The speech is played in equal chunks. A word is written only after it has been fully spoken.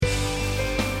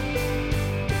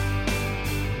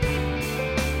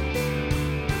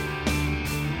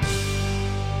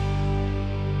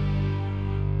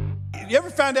You ever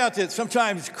found out that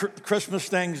sometimes Christmas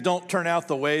things don't turn out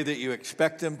the way that you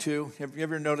expect them to? Have you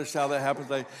ever noticed how that happens?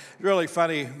 It's really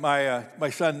funny. My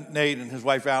son Nate and his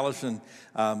wife Allison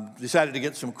decided to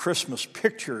get some Christmas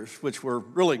pictures, which were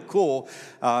really cool,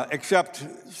 except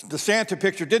the Santa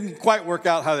picture didn't quite work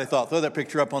out how they thought. Throw that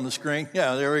picture up on the screen.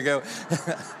 Yeah, there we go.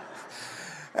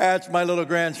 That's my little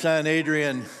grandson,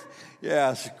 Adrian.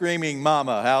 Yeah, screaming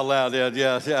mama out loud.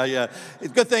 Yeah. It's a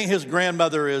good thing his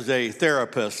grandmother is a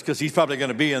therapist, because he's probably going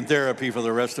to be in therapy for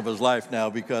the rest of his life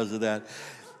now because of that.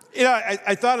 You know,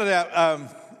 I thought of that.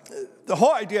 The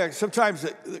whole idea, sometimes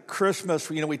at Christmas,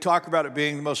 we talk about it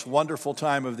being the most wonderful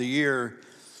time of the year,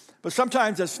 but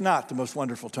sometimes it's not the most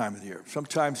wonderful time of the year.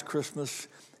 Sometimes Christmas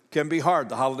can be hard.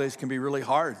 The holidays can be really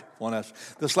hard on us.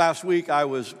 This last week, I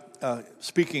was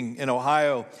speaking in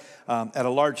Ohio at a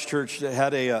large church that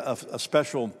had a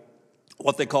special,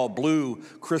 what they call Blue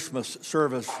Christmas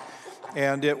service.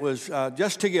 And it was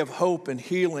just to give hope and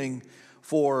healing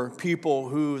for people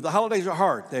who, the holidays are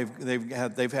hard.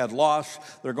 They've had loss.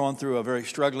 They're going through a very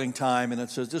struggling time. And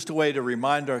it's just a way to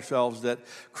remind ourselves that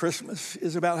Christmas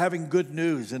is about having good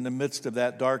news in the midst of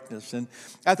that darkness. And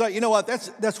I thought, you know what,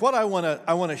 that's what I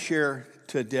want to share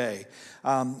today.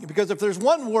 Because if there's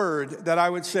one word that I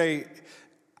would say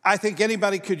I think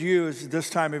anybody could use this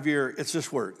time of year, it's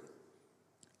this word: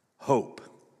 hope.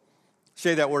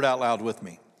 Say that word out loud with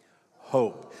me: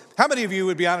 hope. How many of you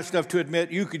would be honest enough to admit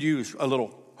you could use a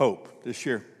little hope this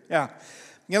year? Yeah.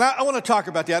 And I want to talk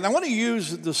about that. And I want to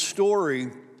use the story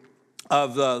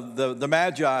of the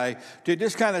Magi to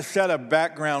just kind of set a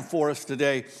background for us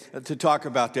today to talk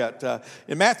about that.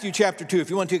 In Matthew chapter 2, if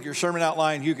you want to take your sermon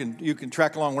outline, you can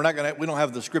track along. We don't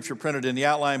have the scripture printed in the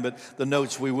outline, but the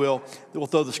notes we will. We'll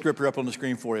throw the scripture up on the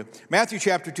screen for you. Matthew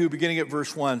chapter 2, beginning at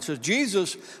verse 1, says,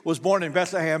 Jesus was born in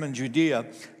Bethlehem in Judea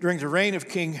during the reign of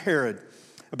King Herod.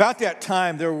 About that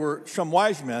time, there were some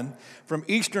wise men from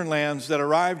eastern lands that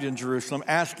arrived in Jerusalem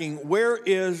asking, "Where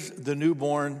is the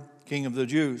newborn King of the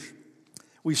Jews?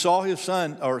 We saw his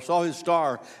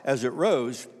star as it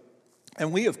rose,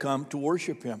 and we have come to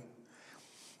worship him."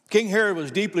 King Herod was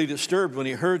deeply disturbed when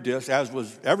he heard this, as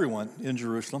was everyone in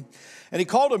Jerusalem. And he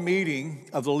called a meeting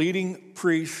of the leading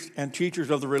priests and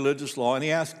teachers of the religious law, and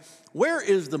he asked, "Where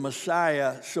is the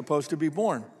Messiah supposed to be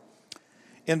born?"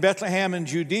 "In Bethlehem in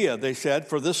Judea," they said,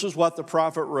 "for this is what the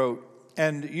prophet wrote.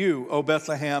 And you, O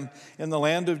Bethlehem, in the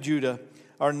land of Judah,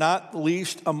 are not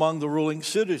least among the ruling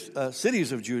cities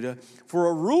of Judah, for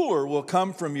a ruler will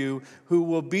come from you who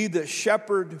will be the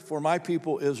shepherd for my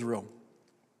people Israel."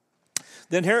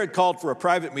 Then Herod called for a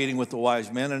private meeting with the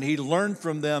wise men, and he learned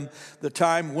from them the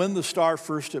time when the star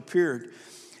first appeared.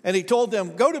 And he told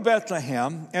them, "Go to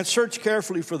Bethlehem and search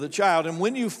carefully for the child, and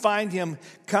when you find him,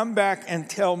 come back and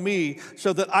tell me,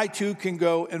 so that I too can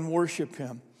go and worship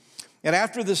him." And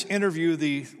after this interview,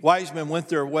 the wise men went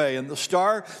their way, and the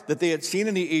star that they had seen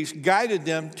in the east guided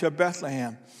them to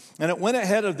Bethlehem. And it went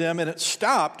ahead of them, and it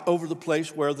stopped over the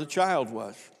place where the child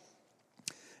was.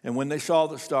 And when they saw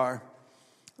the star,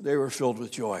 they were filled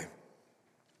with joy.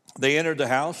 They entered the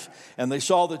house, and they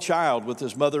saw the child with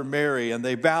his mother Mary, and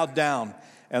they bowed down,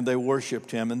 and they worshiped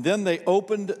him. And then they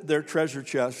opened their treasure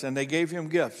chests, and they gave him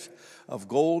gifts of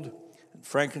gold, and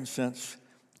frankincense,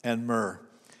 and myrrh.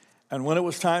 And when it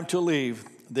was time to leave,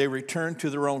 they returned to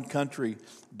their own country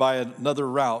by another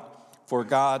route, for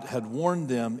God had warned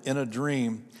them in a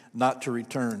dream not to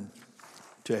return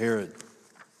to Herod.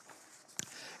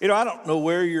 I don't know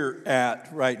where you're at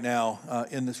right now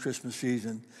in this Christmas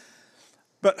season,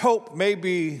 but hope may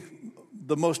be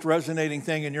the most resonating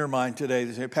thing in your mind today.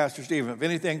 To say, "Pastor Steve, if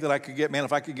anything that I could get,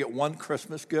 if I could get one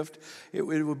Christmas gift, it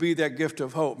would be that gift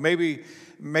of hope."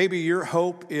 Maybe your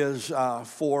hope is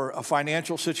for a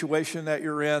financial situation that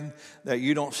you're in that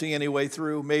you don't see any way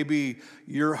through. Maybe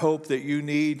your hope that you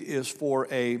need is for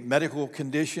a medical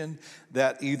condition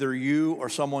that either you or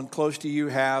someone close to you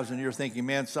has, and you're thinking,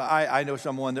 "Man, so I know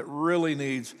someone that really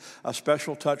needs a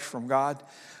special touch from God."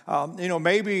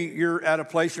 Maybe you're at a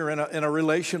place, you're in a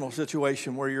relational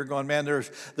situation where you're going, "Man,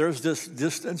 there's this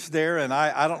distance there, and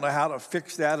I don't know how to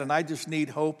fix that, and I just need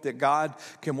hope that God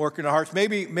can work in our hearts."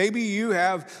 Maybe you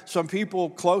have some people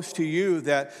close to you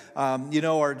that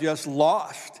are just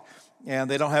lost, and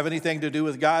they don't have anything to do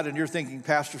with God, and you're thinking,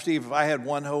 "Pastor Steve, if I had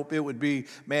one hope, it would be,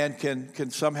 man, could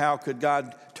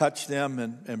God touch them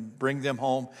and bring them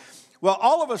home?" Well,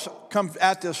 all of us come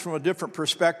at this from a different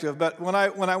perspective, but when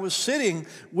I was sitting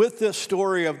with this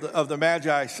story of the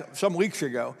Magi some weeks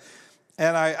ago,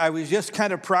 and I was just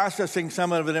kind of processing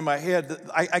some of it in my head,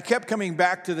 I kept coming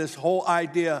back to this whole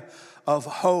idea of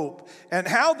hope and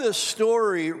how this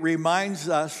story reminds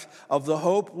us of the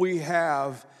hope we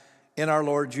have in our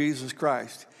Lord Jesus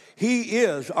Christ. He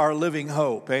is our living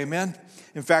hope. Amen.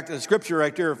 In fact, the scripture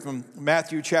right there from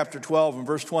Matthew chapter 12 and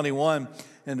verse 21,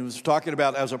 and it was talking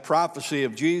about as a prophecy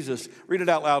of Jesus. Read it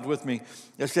out loud with me.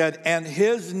 It said, and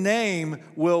his name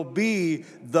will be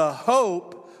the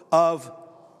hope of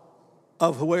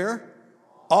where?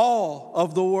 All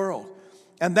of the world.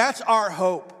 And that's our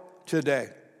hope today.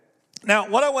 Now,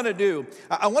 what I want to do,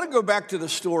 I want to go back to the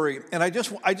story, and I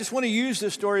just want to use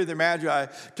this story of the Magi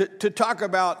to talk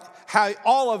about how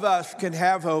all of us can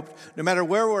have hope no matter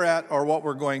where we're at or what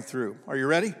we're going through. Are you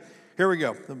ready? Here we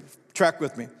go. Track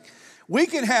with me. We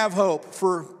can have hope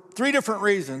for three different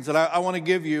reasons that I want to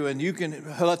give you, and you can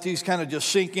let these kind of just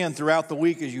sink in throughout the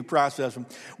week as you process them.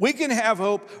 We can have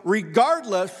hope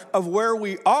regardless of where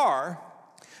we are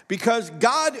because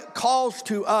God calls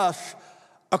to us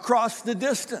across the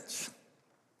distance.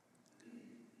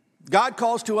 God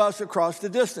calls to us across the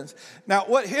distance. Now,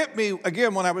 what hit me,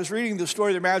 again, when I was reading the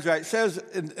story of the Magi, it says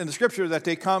in the scripture that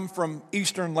they come from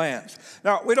eastern lands.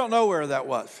 Now, we don't know where that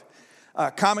was.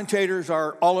 Commentators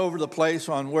are all over the place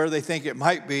on where they think it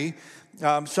might be.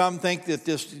 Some think that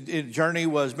this journey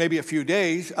was maybe a few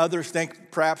days. Others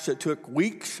think perhaps it took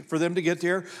weeks for them to get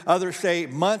there. Others say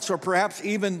months or perhaps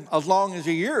even as long as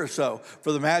a year or so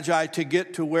for the Magi to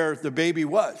get to where the baby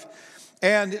was.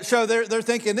 And so they're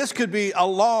thinking this could be a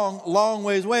long, long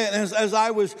ways away. And as I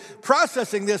was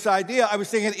processing this idea, I was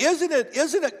thinking,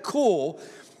 isn't it cool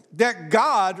that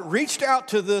God reached out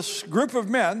to this group of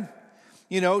men,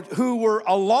 who were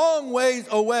a long ways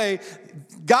away?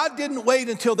 God didn't wait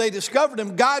until they discovered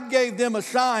him. God gave them a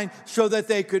sign so that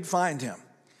they could find him.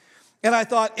 And I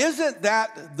thought, isn't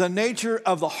that the nature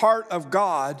of the heart of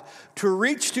God to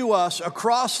reach to us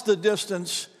across the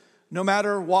distance, no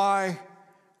matter why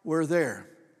we're there?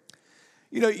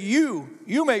 You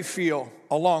may feel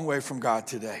a long way from God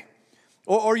today.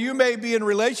 Or you may be in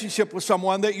relationship with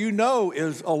someone that you know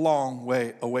is a long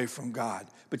way away from God.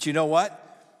 But you know what?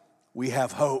 We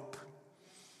have hope.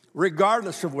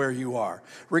 Regardless of where you are,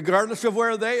 regardless of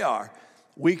where they are,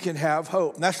 we can have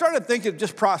hope. And I started thinking,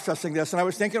 just processing this, and I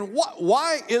was thinking,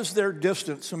 why is there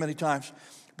distance so many times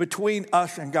between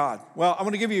us and God? Well, I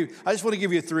just want to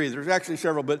give you three. There's actually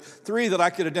several, but three that I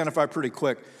could identify pretty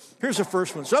quick. Here's the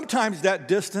first one. Sometimes that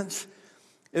distance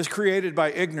is created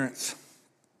by ignorance.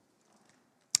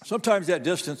 Sometimes that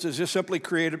distance is just simply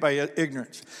created by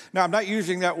ignorance. Now, I'm not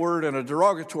using that word in a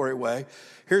derogatory way.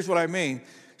 Here's what I mean.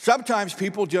 Sometimes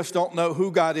people just don't know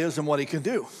who God is and what he can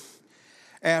do.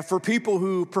 And for people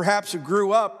who perhaps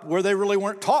grew up where they really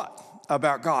weren't taught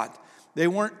about God, they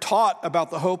weren't taught about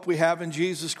the hope we have in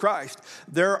Jesus Christ.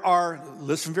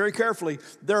 Listen very carefully,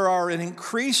 there are an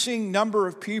increasing number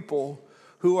of people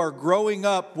who are growing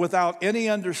up without any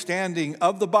understanding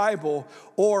of the Bible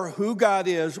or who God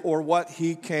is or what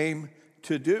he came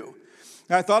to do.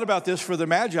 Now, I thought about this for the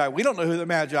Magi. We don't know who the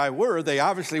Magi were. They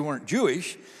obviously weren't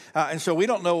Jewish. And so we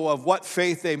don't know of what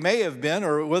faith they may have been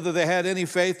or whether they had any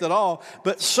faith at all.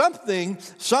 But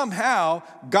somehow,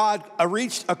 God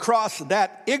reached across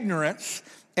that ignorance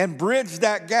and bridged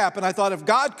that gap. And I thought if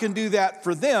God can do that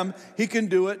for them, he can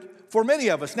do it for many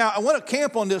of us. Now, I want to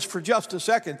camp on this for just a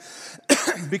second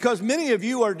because many of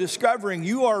you are discovering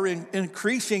you are in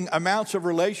increasing amounts of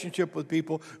relationship with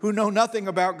people who know nothing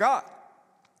about God.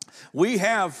 We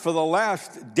have, for the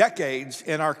last decades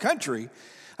in our country,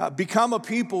 become a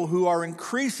people who are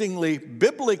increasingly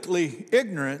biblically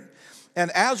ignorant.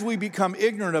 And as we become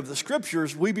ignorant of the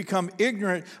scriptures, we become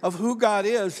ignorant of who God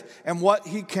is and what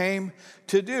he came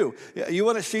to do. You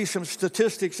want to see some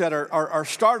statistics that are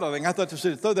startling. I thought this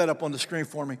would throw that up on the screen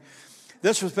for me.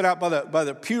 This was put out by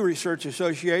the Pew Research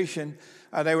Association.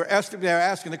 They were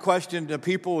asking the question to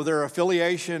people with their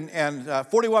affiliation, and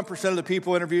 41% of the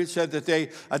people interviewed said that they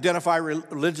identify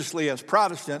religiously as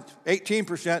Protestant.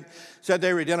 18% said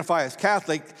they identify as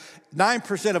Catholic.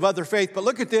 9% of other faith. But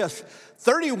look at this.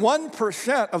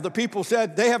 31% of the people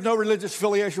said they have no religious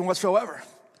affiliation whatsoever.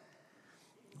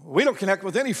 We don't connect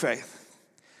with any faith.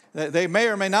 They may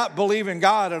or may not believe in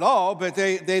God at all, but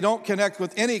they don't connect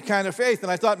with any kind of faith. And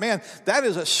I thought, man, that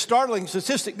is a startling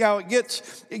statistic. Now, it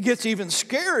gets even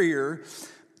scarier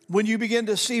when you begin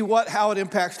to see how it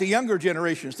impacts the younger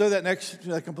generations. Throw that next,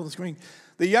 I can pull the screen.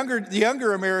 The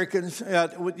younger Americans,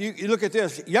 you look at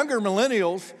this, younger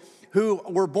millennials who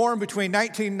were born between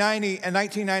 1990 and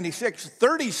 1996,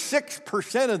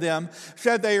 36% of them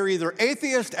said they are either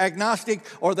atheist, agnostic,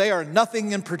 or they are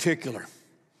nothing in particular.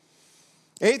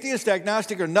 Atheist,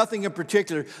 agnostic, or nothing in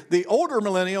particular. The older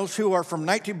millennials who are born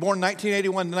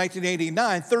 1981 to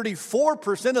 1989,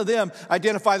 34% of them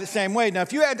identify the same way. Now,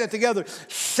 if you add that together,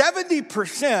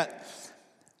 70%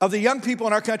 of the young people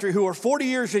in our country who are 40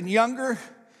 years and younger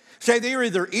say they're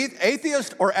either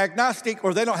atheist or agnostic,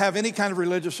 or they don't have any kind of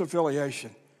religious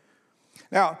affiliation.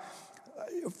 Now,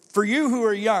 for you who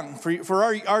are young, for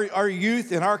our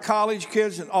youth and our college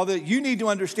kids and all that, you need to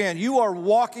understand you are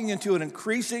walking into an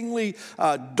increasingly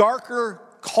darker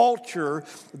culture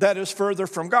that is further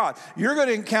from God. You're going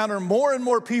to encounter more and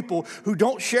more people who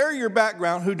don't share your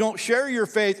background, who don't share your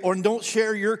faith, or don't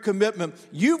share your commitment.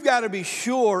 You've got to be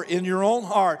sure in your own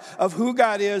heart of who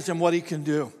God is and what he can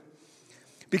do.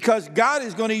 Because God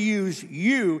is going to use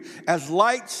you as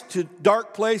lights to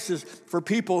dark places for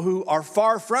people who are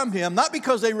far from him, not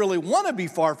because they really want to be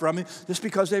far from him, just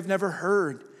because they've never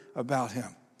heard about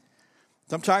him.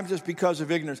 Sometimes it's because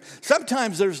of ignorance.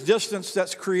 Sometimes there's distance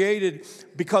that's created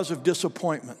because of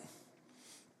disappointment.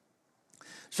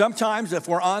 Sometimes, if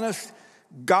we're honest,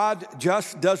 God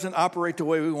just doesn't operate the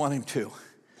way we want him to.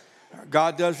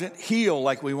 God doesn't heal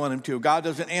like we want him to. God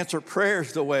doesn't answer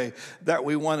prayers the way that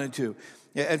we want him to.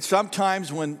 And sometimes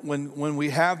when we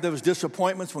have those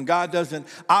disappointments, when God doesn't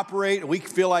operate, we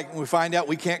feel like we find out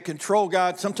we can't control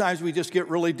God, sometimes we just get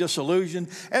really disillusioned.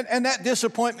 And that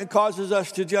disappointment causes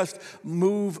us to just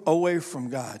move away from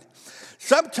God.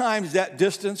 Sometimes that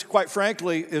distance, quite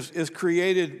frankly, is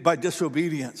created by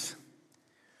disobedience.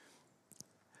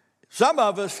 Some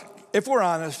of us, if we're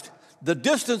honest, the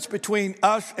distance between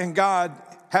us and God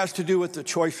has to do with the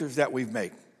choices that we've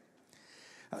made.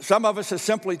 Some of us have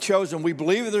simply chosen, we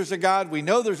believe there's a God, we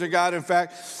know there's a God, in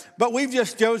fact, but we've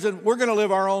just chosen, we're going to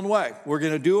live our own way. We're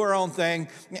going to do our own thing,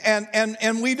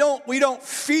 and we don't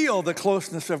feel the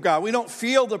closeness of God. We don't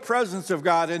feel the presence of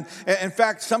God, and in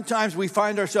fact, sometimes we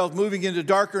find ourselves moving into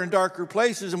darker and darker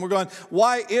places, and we're going,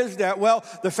 why is that? Well,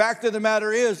 the fact of the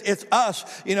matter is, it's us.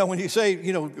 You know, when you say,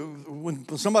 when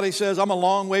somebody says, I'm a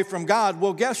long way from God,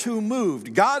 well, guess who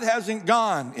moved? God hasn't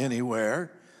gone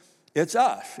anywhere. It's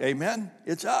us, amen?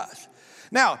 It's us.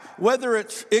 Now, whether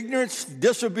it's ignorance,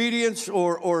 disobedience,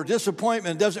 or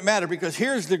disappointment, doesn't matter, because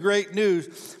here's the great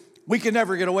news. We can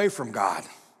never get away from God.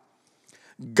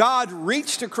 God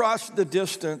reached across the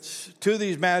distance to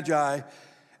these magi,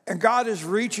 and God is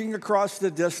reaching across the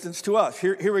distance to us.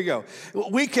 Here we go.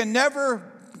 We can never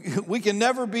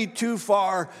be too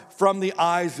far from the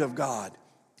eyes of God.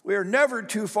 We are never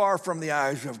too far from the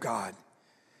eyes of God.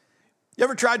 You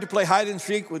ever tried to play hide and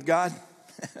seek with God?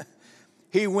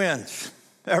 He wins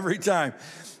every time.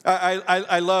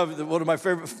 I love one of my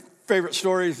favorite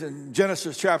stories in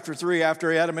Genesis chapter 3,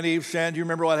 after Adam and Eve sinned. You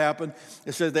remember what happened?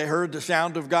 It said they heard the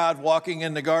sound of God walking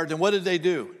in the garden. What did they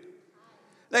do?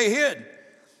 They hid.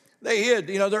 They hid.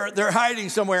 They're hiding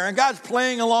somewhere, and God's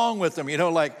playing along with them.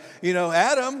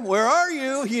 Adam, where are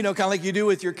you? Kind of like you do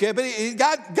with your kid. But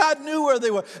God knew where they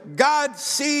were. God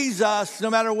sees us no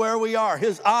matter where we are.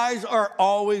 His eyes are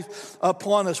always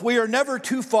upon us. We are never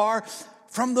too far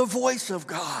from the voice of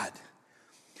God.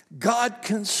 God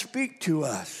can speak to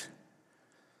us.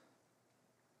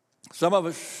 Some of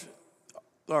us,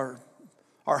 our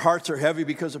hearts are heavy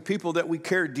because of people that we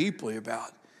care deeply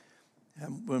about.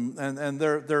 And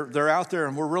they're out there,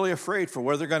 and we're really afraid for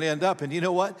where they're going to end up. And you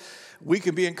know what? We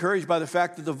can be encouraged by the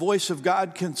fact that the voice of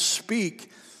God can speak.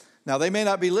 Now, they may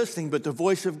not be listening, but the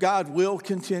voice of God will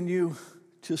continue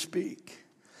to speak.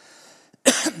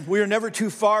 We are never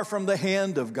too far from the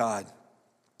hand of God.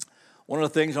 One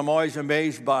of the things I'm always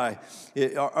amazed by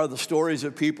are the stories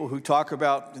of people who talk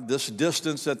about this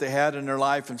distance that they had in their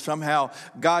life, and somehow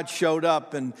God showed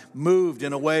up and moved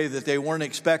in a way that they weren't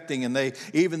expecting. And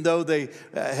even though they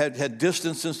had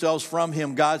distanced themselves from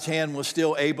him, God's hand was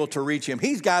still able to reach him.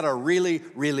 He's got a really,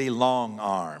 really long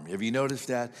arm. Have you noticed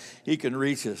that? He can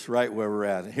reach us right where we're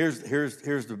at. And here's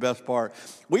the best part.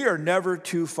 We are never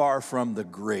too far from the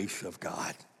grace of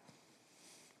God.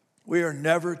 We are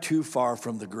never too far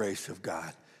from the grace of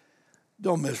God.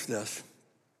 Don't miss this.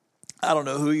 I don't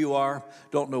know who you are,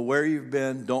 don't know where you've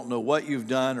been, don't know what you've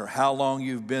done or how long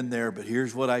you've been there, but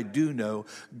here's what I do know.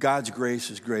 God's grace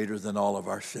is greater than all of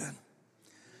our sin.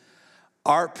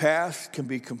 Our past can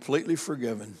be completely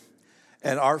forgiven,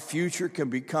 and our future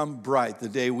can become bright the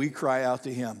day we cry out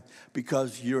to him,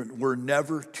 because we're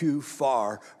never too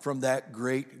far from that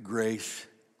great grace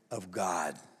of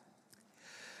God.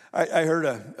 I heard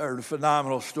a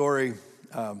phenomenal story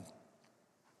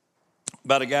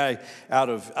about a guy out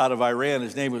of Iran.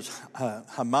 His name was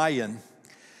Humayun,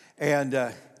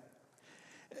 and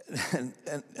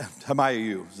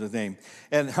Humayun is the name.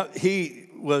 And he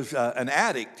was an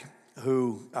addict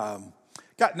who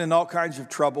gotten in all kinds of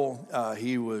trouble.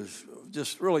 He was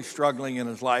just really struggling in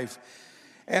his life,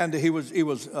 and he was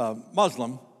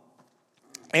Muslim.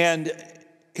 And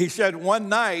he said one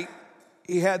night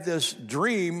he had this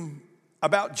dream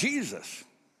about Jesus.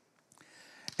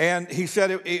 And he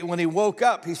said when he woke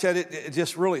up, he said it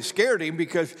just really scared him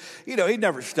because, he'd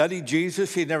never studied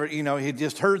Jesus. He'd never, he'd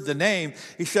just heard the name.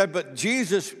 He said, but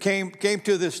Jesus came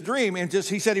to this dream and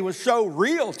he said he was so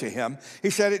real to him.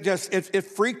 He said it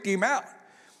freaked him out.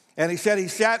 And he said he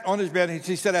sat on his bed and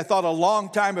he said, I thought a long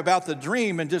time about the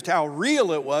dream and just how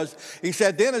real it was. He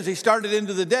said then as he started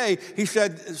into the day, he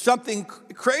said something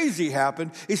crazy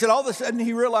happened. He said all of a sudden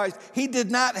he realized he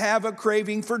did not have a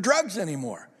craving for drugs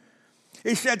anymore.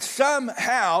 He said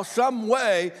somehow, some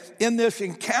way in this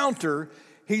encounter,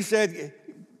 he said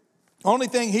only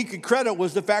thing he could credit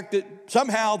was the fact that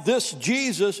somehow this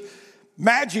Jesus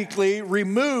magically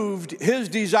removed his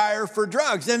desire for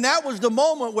drugs. And that was the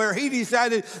moment where he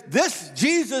decided this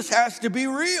Jesus has to be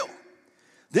real.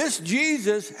 This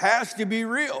Jesus has to be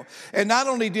real. And not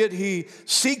only did he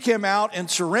seek him out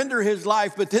and surrender his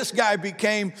life, but this guy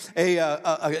became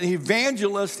an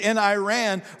evangelist in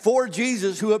Iran for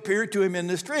Jesus who appeared to him in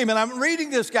this dream. And I'm reading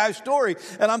this guy's story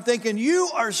and I'm thinking, you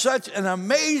are such an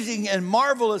amazing and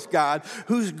marvelous God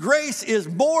whose grace is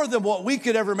more than what we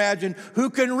could ever imagine, who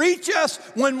can reach us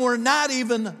when we're not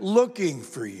even looking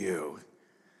for you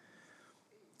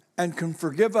and can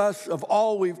forgive us of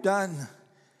all we've done,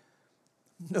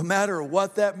 no matter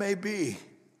what that may be.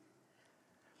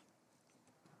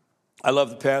 I love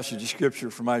the passage of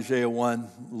Scripture from Isaiah 1.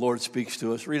 The Lord speaks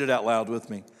to us. Read it out loud with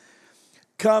me.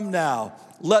 Come now,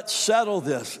 let's settle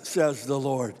this, says the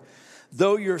Lord.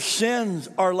 Though your sins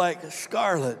are like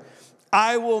scarlet,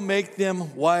 I will make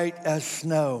them white as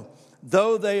snow.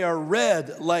 Though they are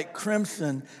red like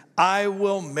crimson, I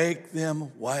will make them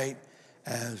white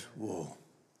as wool.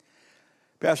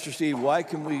 Pastor Steve, why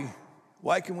can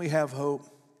we have hope?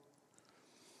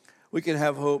 We can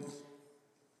have hope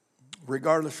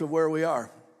regardless of where we are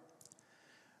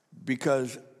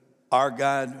because our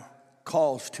God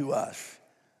calls to us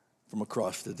from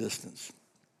across the distance.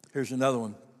 Here's another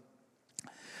one.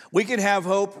 We can have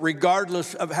hope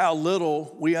regardless of how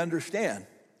little we understand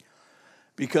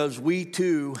because we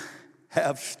too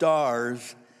have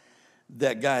stars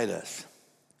that guide us.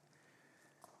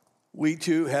 We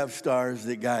too have stars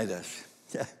that guide us.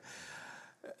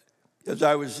 As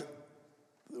I was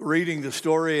reading the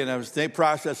story and I was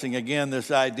processing again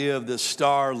this idea of this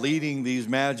star leading these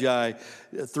magi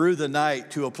through the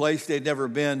night to a place they'd never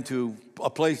been, to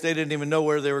a place they didn't even know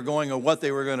where they were going or what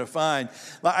they were going to find,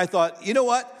 I thought, you know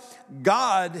what?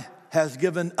 God has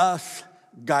given us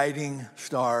guiding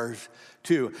stars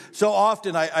too. So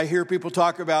often I hear people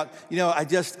talk about,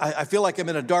 I feel like I'm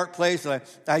in a dark place and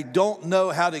I don't know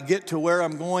how to get to where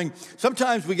I'm going.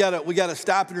 Sometimes we gotta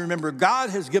stop and remember God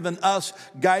has given us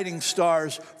guiding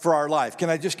stars for our life.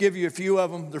 Can I just give you a few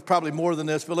of them? There's probably more than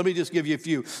this, but let me just give you a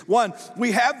few. One,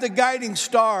 we have the guiding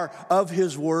star of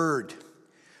His Word.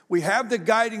 We have the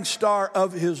guiding star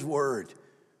of His Word.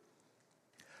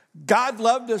 God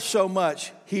loved us so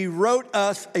much, He wrote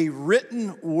us a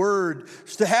written word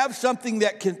to have something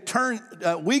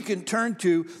that we can turn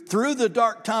to through the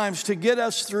dark times to get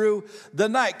us through the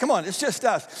night. Come on, it's just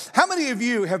us. How many of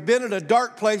you have been at a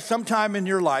dark place sometime in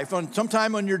your life,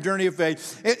 sometime on your journey of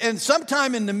faith, and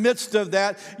sometime in the midst of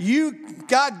that,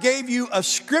 God gave you a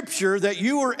scripture that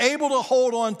you were able to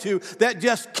hold on to that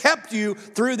just kept you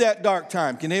through that dark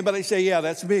time? Can anybody say, yeah,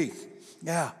 that's me?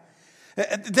 Yeah.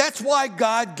 That's why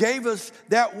God gave us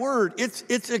that word.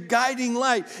 It's a guiding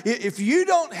light. If you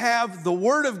don't have the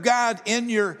word of God in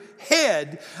your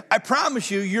head, I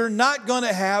promise you're not going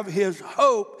to have His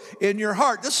hope in your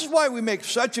heart. This is why we make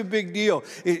such a big deal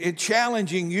in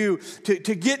challenging you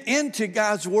to get into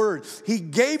God's word. He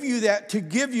gave you that to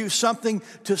give you something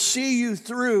to see you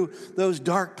through those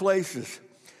dark places.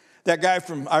 That guy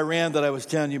from Iran that I was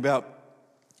telling you about,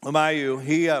 Humayun,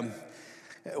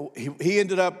 he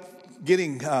ended up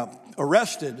getting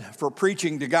arrested for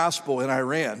preaching the gospel in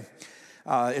Iran.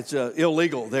 It's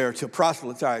illegal there to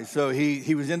proselytize. So he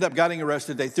ended up getting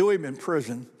arrested. They threw him in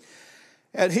prison.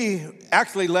 And he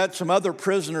actually led some other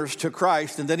prisoners to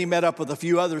Christ. And then he met up with a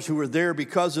few others who were there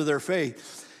because of their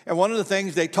faith. And one of the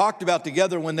things they talked about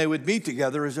together when they would meet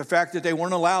together is the fact that they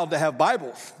weren't allowed to have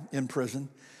Bibles in prison.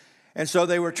 And so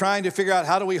they were trying to figure out,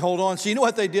 how do we hold on? So you know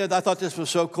what they did? I thought this was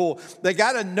so cool. They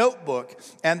got a notebook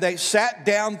and they sat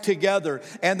down together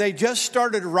and they just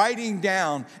started writing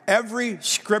down every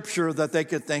scripture that they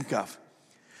could think of.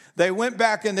 They went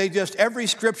back and every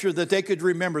scripture that they could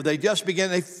remember, they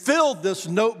filled this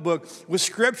notebook with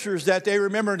scriptures that they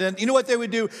remembered. And you know what they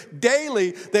would do?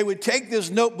 Daily, they would take this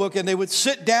notebook and they would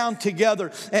sit down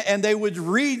together and they would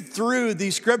read through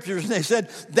these scriptures. And they said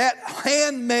that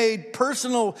handmade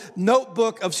personal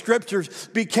notebook of scriptures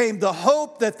became the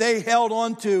hope that they held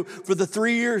on to for the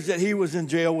 3 years that he was in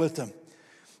jail with them.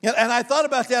 And I thought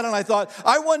about that, and I thought,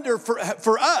 I wonder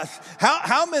for us,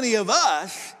 how many of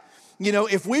us,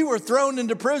 if we were thrown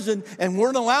into prison and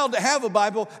weren't allowed to have a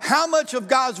Bible, how much of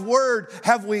God's word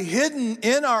have we hidden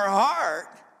in our heart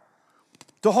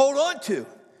to hold on to?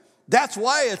 That's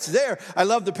why it's there. I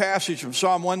love the passage from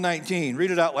Psalm 119.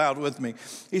 Read it out loud with me.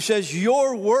 He says,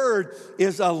 your word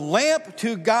is a lamp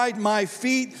to guide my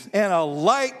feet and a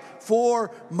light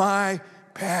for my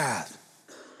path.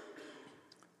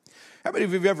 How many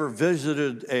of you have ever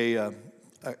visited a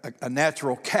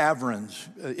natural caverns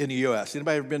in the U.S.?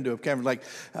 Anybody ever been to a cavern? Like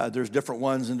there's different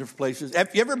ones in different places.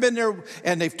 Have you ever been there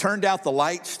and they've turned out the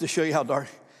lights to show you how dark?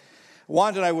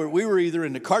 Wanda and I we were either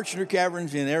in the Kartchner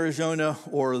Caverns in Arizona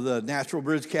or the Natural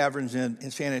Bridge Caverns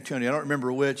in San Antonio. I don't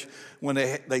remember which. When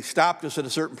they stopped us at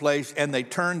a certain place and they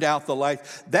turned out the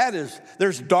lights.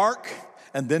 There's dark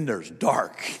and then there's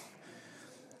dark.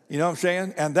 You know what I'm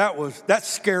saying? And that's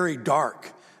scary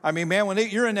dark. I mean, man, when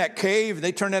you're in that cave and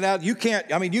they turn that out, you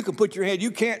can put your hand,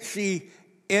 you can't see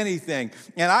anything.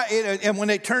 And when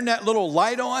they turn that little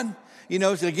light on,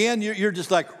 so again, you're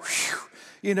just like,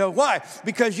 whew, why?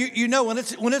 Because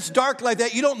when it's dark like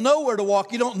that, you don't know where to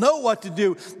walk, you don't know what to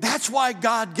do. That's why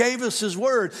God gave us his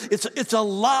word. It's a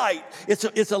light.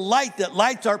 It's a light that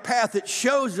lights our path. It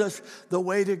shows us the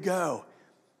way to go.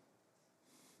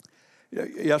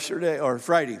 Yesterday or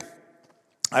Friday,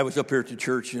 I was up here at the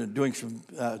church doing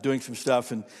some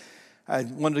stuff, and I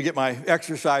wanted to get my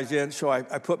exercise in, so I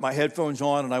put my headphones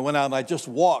on, and I went out and I just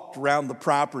walked around the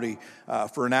property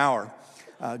for an hour,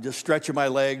 just stretching my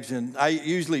legs. And I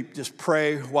usually just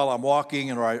pray while I'm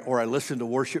walking, or I listen to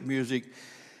worship music.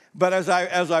 But as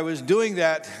I was doing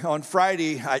that on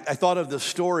Friday, I thought of the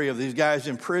story of these guys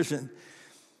in prison,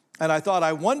 and I thought,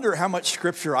 I wonder how much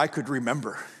scripture I could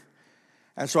remember.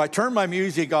 And so I turned my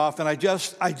music off, and I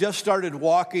just started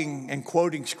walking and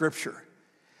quoting scripture.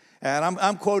 And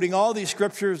I'm quoting all these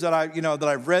scriptures that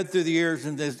I've read through the years,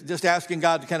 and just asking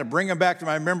God to kind of bring them back to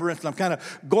my remembrance. And I'm kind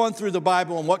of going through the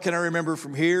Bible and what can I remember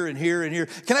from here and here and here.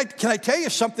 Can I tell you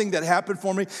something that happened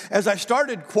for me? As I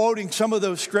started quoting some of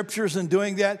those scriptures and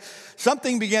doing that,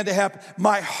 something began to happen.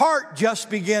 My heart just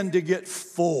began to get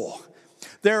full.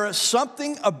 There is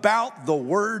something about the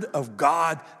Word of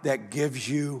God that gives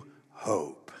you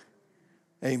hope.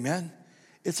 Amen.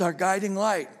 It's our guiding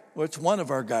light. Well, it's one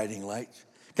of our guiding lights.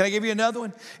 Can I give you another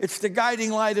one? It's the guiding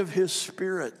light of his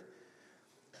Spirit.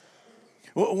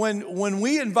 When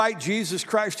we invite Jesus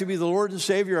Christ to be the Lord and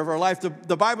Savior of our life,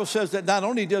 the Bible says that not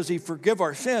only does he forgive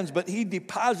our sins, but he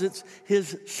deposits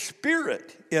his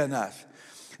Spirit in us.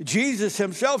 Jesus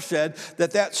himself said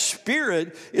that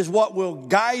Spirit is what will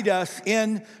guide us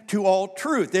into all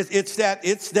truth. It's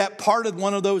that part of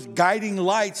one of those guiding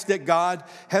lights that God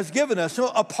has given us. So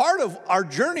a part of our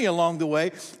journey along the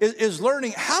way is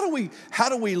learning how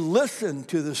do we listen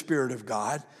to the Spirit of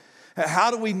God? How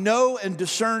do we know and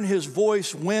discern his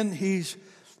voice when he's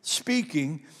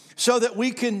speaking so that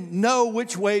we can know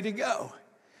which way to go?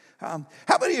 How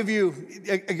many of you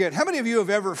have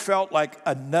ever felt like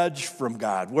a nudge from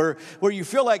God, where you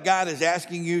feel like God is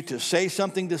asking you to say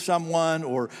something to someone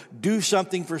or do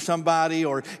something for somebody,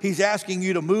 or he's asking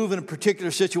you to move in a particular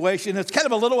situation? It's kind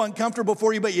of a little uncomfortable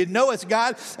for you, but you know it's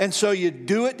God, and so you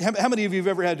do it. How many of you have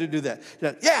ever had to do that?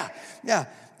 Yeah.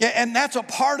 And that's a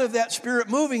part of that Spirit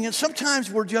moving. And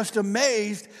sometimes we're just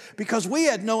amazed because we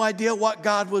had no idea what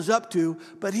God was up to,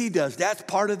 but he does. That's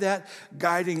part of that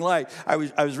guiding light. I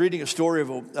was reading a story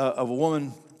of a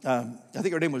woman, I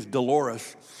think her name was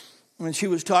Dolores, and she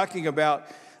was talking about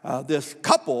this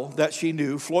couple that she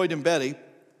knew, Floyd and Betty,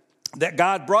 that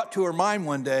God brought to her mind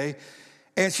one day.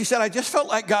 And she said, I just felt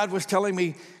like God was telling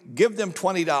me, give them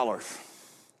 $20.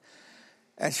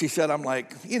 And she said, I'm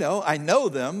like, I know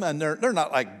them, and they're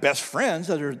not like best friends.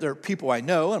 They're people I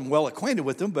know. I'm well acquainted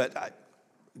with them, but I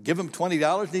give them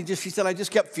 $20. And she said, I just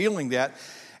kept feeling that.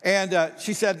 And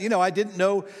she said, I didn't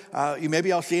know,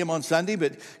 maybe I'll see them on Sunday,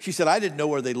 but she said, I didn't know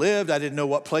where they lived. I didn't know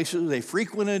what places they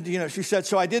frequented. She said,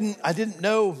 so I didn't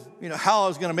know, how I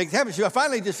was going to make it happen. So I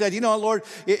finally just said, Lord,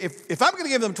 if I'm going to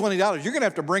give them $20, you're going to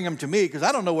have to bring them to me because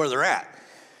I don't know where they're at.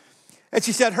 And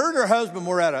she said her and her husband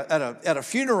were at a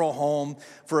funeral home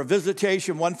for a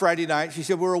visitation one Friday night. She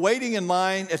said, we were waiting in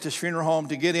line at this funeral home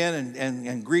to get in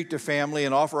and greet the family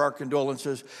and offer our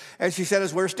condolences. And she said,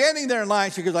 as we were standing there in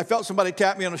line, she goes, I felt somebody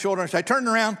tap me on the shoulder. And so I turned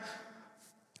around,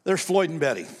 there's Floyd and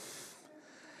Betty.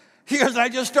 She goes, I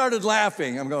just started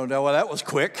laughing. I'm going, well, that was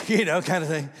quick, kind of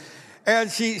thing. And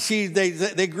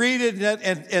they greeted,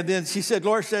 and then she said,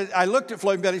 Laura said, I looked at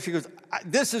Floyd and Betty. She goes,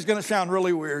 this is going to sound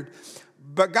really weird,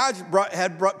 but God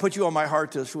had put you on my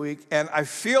heart this week, and I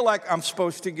feel like I'm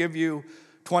supposed to give you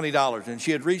 $20. And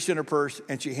she had reached in her purse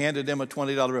and she handed him a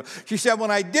 $20 bill. She said,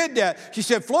 when I did that, she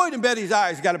said, Floyd and Betty's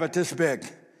eyes got about this big.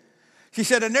 She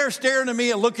said, and they're staring at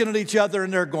me and looking at each other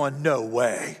and they're going, no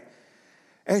way.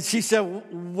 And she said,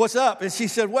 what's up? And she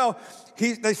said, well,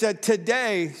 they said,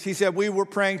 today, she said, we were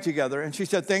praying together. And she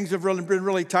said, things have been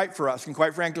really tight for us. And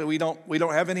quite frankly, we don't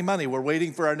have any money. We're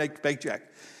waiting for our next paycheck.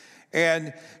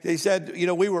 And they said,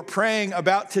 we were praying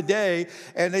about today.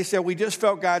 And they said, we just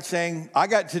felt God saying, I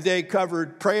got today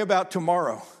covered. Pray about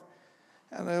tomorrow.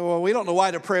 And they, well, we don't know why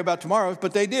to pray about tomorrow,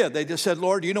 but they did. They just said,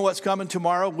 Lord, you know what's coming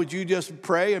tomorrow? Would you just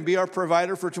pray and be our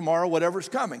provider for tomorrow, whatever's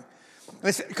coming? And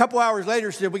they said, a couple hours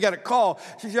later, she said, we got a call.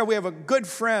 She said, we have a good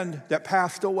friend that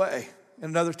passed away in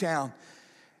another town.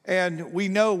 And we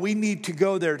know we need to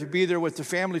go there to be there with the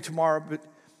family tomorrow. But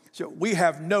so we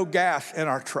have no gas in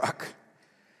our truck.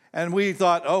 And we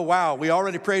thought, oh, wow, we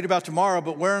already prayed about tomorrow,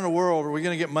 but where in the world are we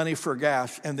going to get money for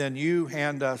gas? And then you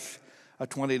hand us a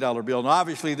 $20 bill. And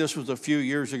obviously, this was a few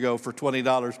years ago for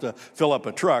 $20 to fill up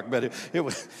a truck, but it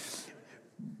was...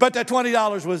 But that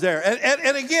 $20 was there.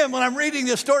 And again, when I'm reading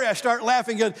this story, I start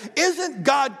laughing. Going, isn't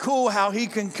God cool how he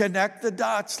can connect the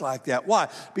dots like that? Why?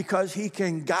 Because he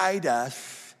can guide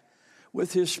us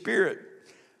with his Spirit.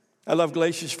 I love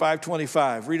Galatians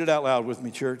 5:25. Read it out loud with me,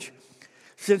 church.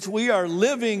 Since we are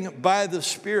living by the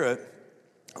Spirit,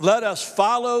 let us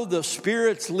follow the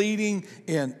Spirit's leading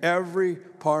in every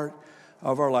part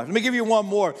of our life. Let me give you one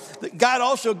more. God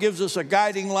also gives us a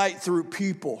guiding light through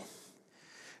people.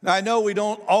 Now, I know we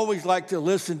don't always like to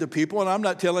listen to people, and I'm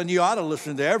not telling you how to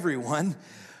listen to everyone,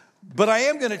 but I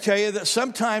am going to tell you that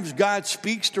sometimes God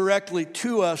speaks directly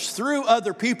to us through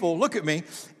other people. Look at me.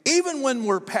 Even when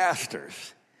we're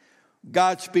pastors,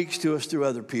 God speaks to us through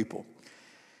other people.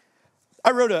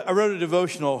 I wrote a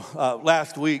devotional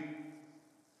last week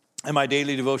in my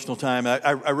daily devotional time.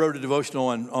 I wrote a devotional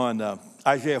on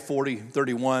Isaiah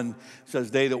 40:31. It says,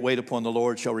 they that wait upon the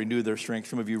Lord shall renew their strength.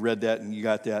 Some of you read that and you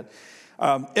got that.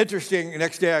 Interesting,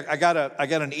 next day I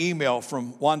got an email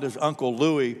from Wanda's uncle,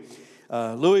 Louis.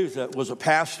 Louis was a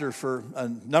pastor for a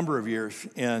number of years,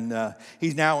 and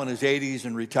he's now in his 80s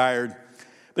and retired.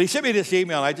 But he sent me this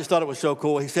email, and I just thought it was so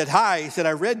cool. He said, hi, he said,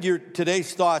 I read your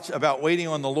today's thoughts about waiting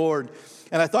on the Lord,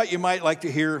 and I thought you might like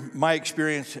to hear my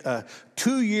experience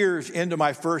 2 years into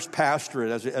my first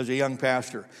pastorate as a young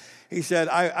pastor. He said,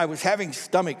 I was having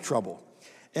stomach trouble.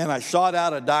 And I sought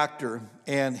out a doctor,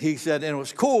 and he said, and it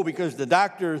was cool because the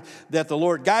doctor that the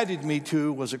Lord guided me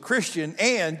to was a Christian,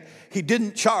 and he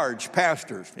didn't charge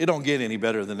pastors. It don't get any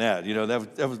better than that. He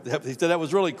said that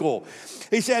was really cool.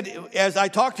 He said, as I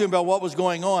talked to him about what was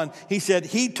going on, he said,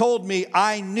 he told me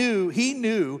he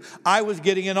knew I was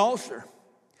getting an ulcer.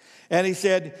 And he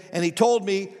said, and he told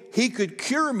me he could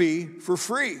cure me for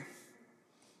free.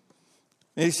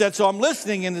 And he said, so I'm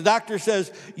listening, and the doctor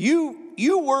says, you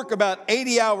work about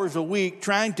 80 hours a week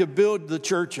trying to build the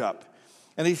church up.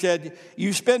 And he said,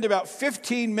 you spend about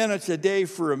 15 minutes a day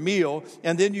for a meal,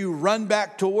 and then you run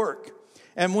back to work.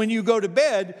 And when you go to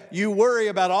bed, you worry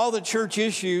about all the church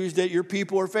issues that your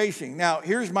people are facing. Now,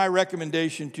 here's my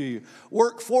recommendation to you.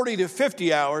 Work 40 to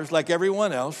 50 hours like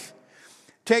everyone else.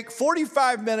 Take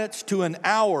 45 minutes to an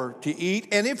hour to eat.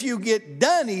 And if you get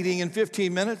done eating in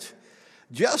 15 minutes,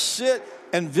 just sit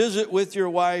and visit with your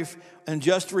wife and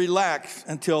just relax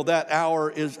until that hour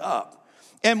is up.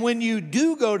 And when you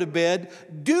do go to bed,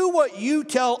 do what you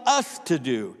tell us to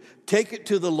do. Take it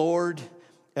to the Lord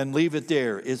and leave it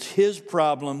there. It's his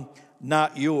problem,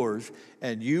 not yours,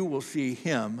 and you will see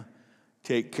him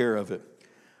take care of it.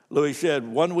 Louis said,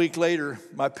 1 week later,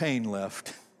 my pain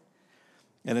left,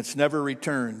 and it's never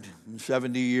returned in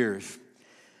 70 years.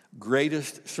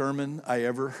 Greatest sermon I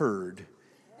ever heard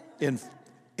in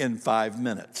 5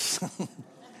 minutes.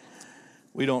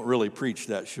 We don't really preach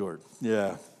that short.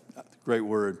 Yeah, great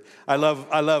word. I love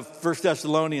 1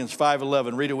 Thessalonians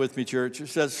 5:11. Read it with me, church. It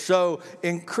says, so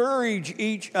encourage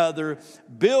each other,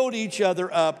 build each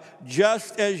other up,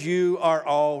 just as you are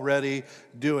already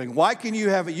doing. Why can you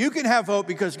have it? You can have hope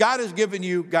because God has given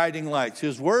you guiding lights.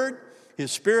 His word,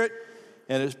 his Spirit,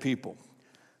 and his people.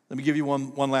 Let me give you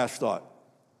one last thought.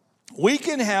 We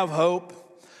can have hope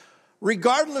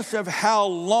regardless of how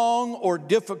long or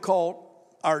difficult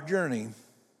our journey,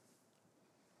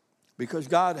 because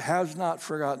God has not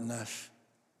forgotten us.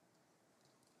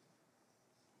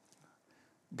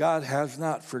 God has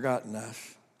not forgotten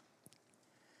us.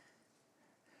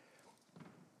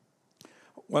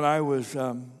 When I was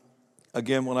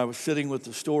sitting with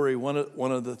the story, one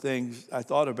of the things I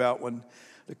thought about when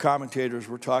the commentators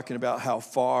were talking about how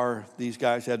far these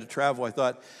guys had to travel, I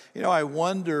thought, I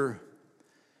wonder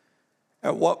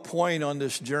at what point on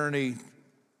this journey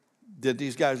did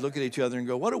these guys look at each other and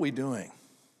go, what are we doing?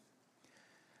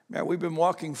 Man, we've been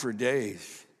walking for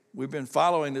days. We've been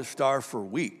following this star for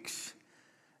weeks,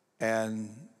 and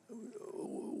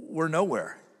we're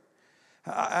nowhere.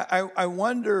 I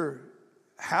wonder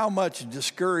how much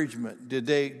discouragement did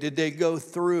they go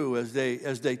through as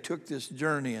they took this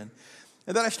journey, and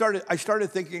then I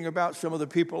started thinking about some of the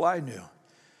people I knew,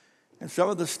 and some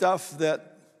of the stuff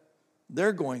that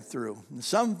they're going through. And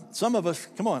some of us,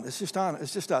 come on, it's just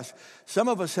us. Some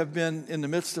of us have been in the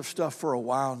midst of stuff for a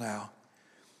while now.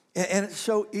 And it's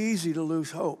so easy to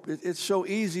lose hope. It's so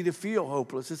easy to feel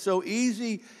hopeless. It's so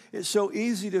easy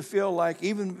to feel like,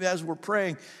 even as we're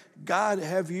praying, God,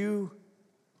 have you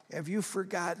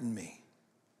forgotten me?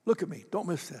 Look at me. Don't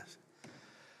miss this.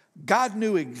 God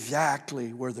knew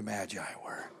exactly where the Magi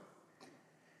were.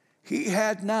 He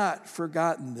had not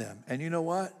forgotten them. And you know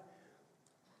what?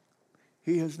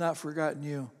 He has not forgotten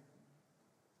you.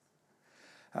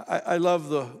 I love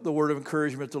the word of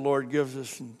encouragement the Lord gives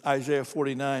us in Isaiah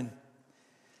 49.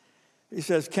 He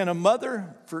says, can a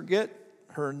mother forget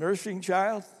her nursing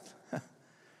child?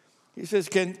 He says,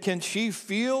 can she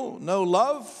feel no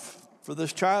love for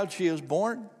this child she has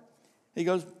born? He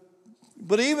goes,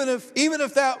 but even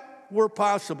if that were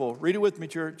possible, read it with me,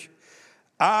 church,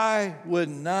 I would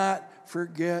not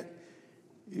forget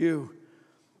you.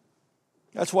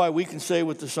 That's why we can say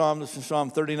with the psalmist in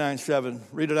Psalm 39:7,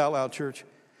 read it out loud, church.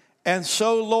 And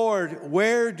so, Lord,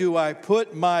 where do I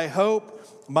put my hope?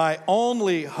 My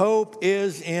only hope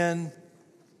is in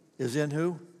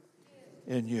who?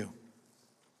 In you.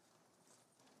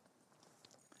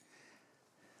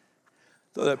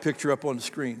 Throw that picture up on the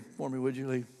screen for me, would you,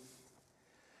 Lee?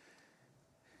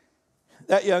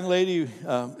 That young lady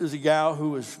is a gal who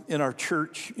was in our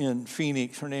church in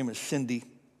Phoenix. Her name is Cindy.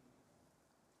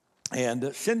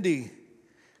 And Cindy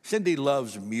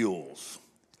loves mules.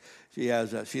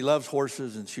 She loves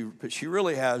horses, but she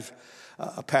really has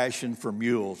a passion for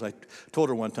mules. I told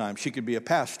her one time she could be a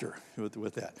pastor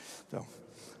with that. So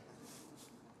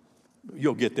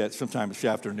you'll get that sometime this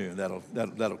afternoon.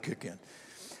 That'll kick in.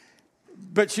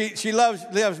 But she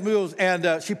loves mules,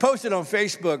 and she posted on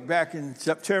Facebook back in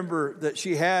September that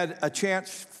she had a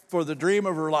chance for the dream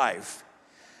of her life,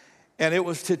 and it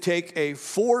was to take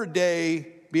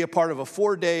be a part of a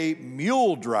 4-day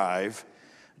mule drive,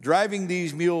 driving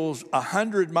these mules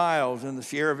 100 miles in the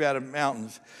Sierra Nevada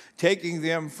mountains, taking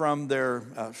them from their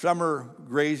summer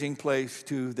grazing place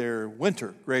to their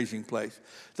winter grazing place.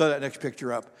 Throw that next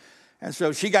picture up. And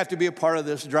so she got to be a part of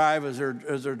this drive as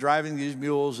they're driving these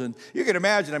mules. And you can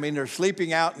imagine, they're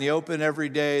sleeping out in the open every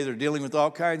day. They're dealing with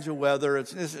all kinds of weather.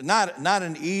 It's not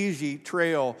an easy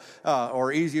trail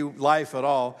or easy life at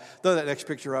all. Throw that next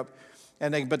picture up.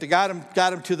 But they got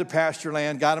them to the pasture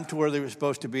land, got them to where they were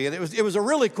supposed to be. And it was a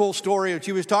really cool story.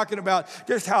 She was talking about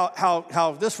just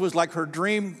how this was like her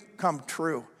dream come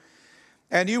true.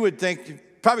 And you would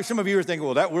think, probably some of you are thinking,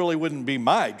 well, that really wouldn't be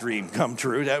my dream come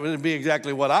true. That wouldn't be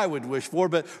exactly what I would wish for.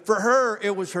 But for her,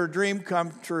 it was her dream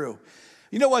come true.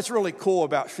 You know what's really cool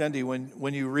about Cindy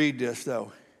when you read this,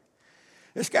 though?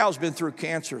 This gal's been through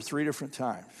cancer 3 different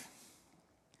times.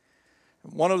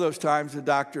 One of those times, the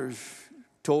doctors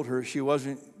told her she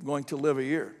wasn't going to live a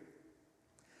year.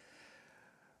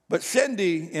 But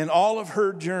Cindy, in all of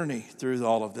her journey through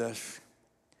all of this,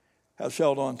 has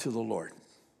held on to the Lord.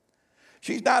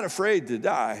 She's not afraid to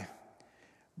die,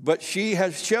 but she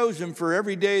has chosen for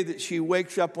every day that she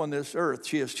wakes up on this earth,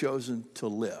 she has chosen to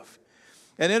live.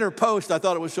 And in her post, I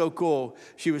thought it was so cool.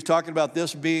 She was talking about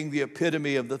this being the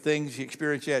epitome of the things she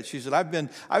experienced yet. She said, I've been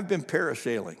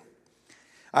parasailing.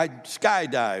 I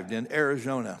skydived in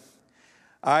Arizona.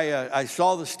 I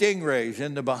saw the stingrays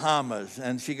in the Bahamas.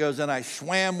 And she goes, and I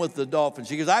swam with the dolphins.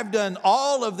 She goes, I've done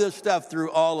all of this stuff through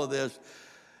all of this,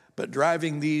 but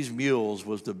driving these mules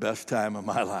was the best time of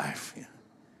my life.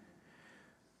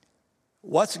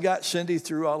 What's got Cindy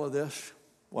through all of this?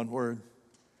 One word.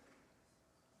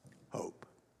 Hope.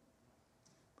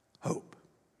 Hope.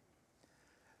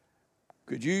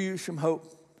 Could you use some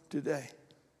hope today?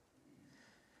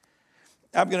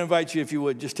 I'm going to invite you, if you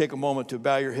would, just take a moment to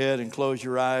bow your head and close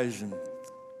your eyes. And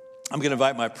I'm going to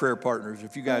invite my prayer partners,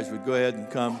 if you guys would go ahead and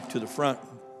come to the front.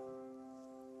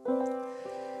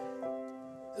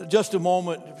 Just a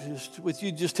moment,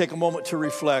 just take a moment to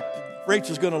reflect.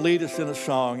 Rachel's going to lead us in a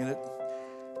song, and it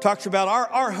talks about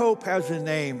our hope has a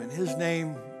name, and his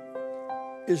name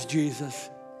is Jesus.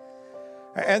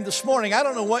 And this morning, I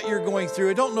don't know what you're going through.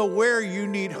 I don't know where you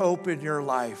need hope in your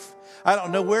life. I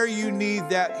don't know where you need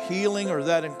that healing or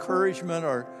that encouragement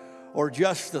or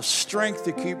just the strength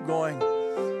to keep going.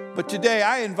 But today,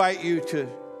 I invite you to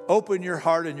open your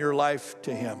heart and your life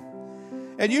to him.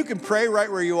 And you can pray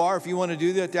right where you are. If you want to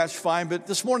do that, that's fine. But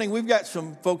this morning, we've got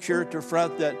some folks here at the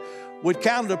front that would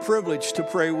count it a privilege to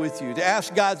pray with you, to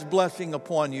ask God's blessing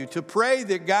upon you, to pray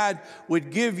that God would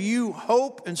give you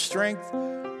hope and strength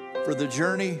for the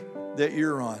journey that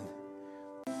you're on.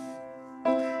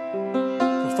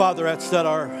 Father,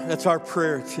 that's our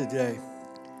prayer today.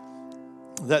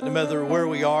 That no matter where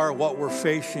we are, what we're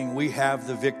facing, we have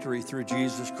the victory through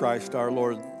Jesus Christ our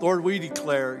Lord. Lord, we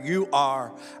declare you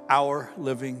are our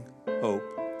living hope.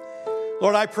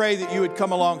 Lord, I pray that you would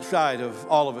come alongside of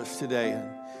all of us today. And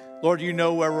Lord, you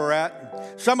know where we're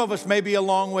at. Some of us may be a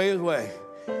long way away.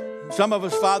 Some of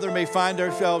us, Father, may find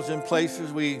ourselves in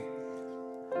places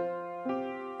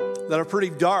that are pretty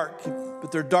dark,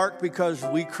 but they're dark because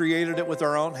we created it with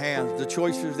our own hands, the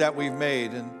choices that we've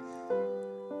made and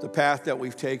the path that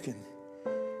we've taken.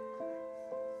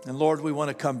 And Lord, we want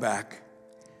to come back.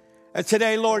 And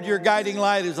today, Lord, your guiding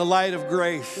light is a light of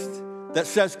grace that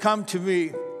says, come to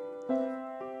me.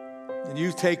 And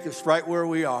you take us right where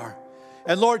we are.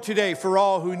 And Lord, today, for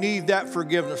all who need that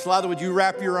forgiveness, Father, would you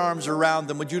wrap your arms around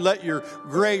them? Would you let your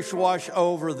grace wash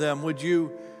over them? Would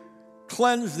you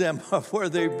cleanse them of where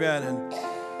they've been?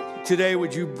 And today,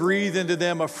 would you breathe into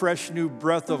them a fresh new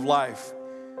breath of life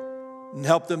and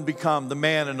help them become the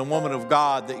man and the woman of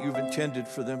God that you've intended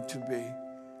for them to be?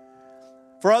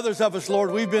 For others of us,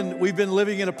 Lord, we've been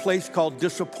living in a place called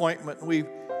disappointment.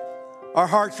 Our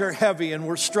hearts are heavy and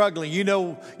we're struggling. You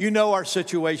know our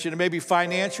situation. It may be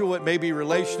financial, it may be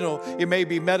relational, it may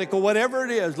be medical, whatever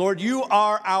it is. Lord, you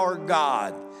are our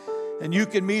God. And you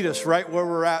can meet us right where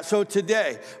we're at. So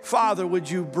today, Father, would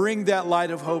you bring that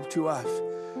light of hope to us?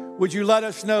 Would you let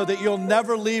us know that you'll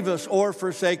never leave us or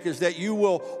forsake us, that you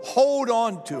will hold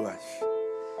on to us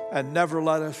and never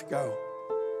let us go?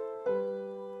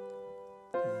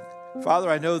 Father,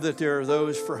 I know that there are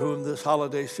those for whom this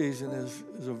holiday season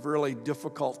is a really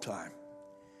difficult time.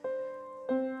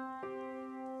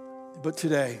 But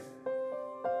today,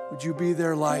 would you be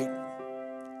their light?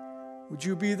 Would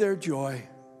you be their joy?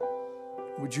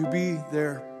 Would you be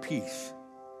their peace?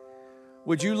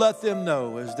 Would you let them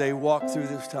know as they walk through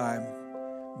this time,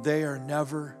 they are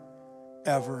never,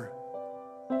 ever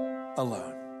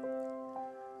alone?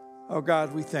 Oh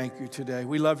God, we thank you today.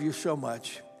 We love you so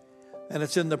much. And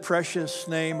it's in the precious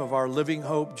name of our living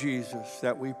hope, Jesus,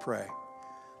 that we pray.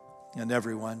 And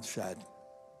everyone said,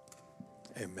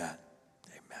 amen.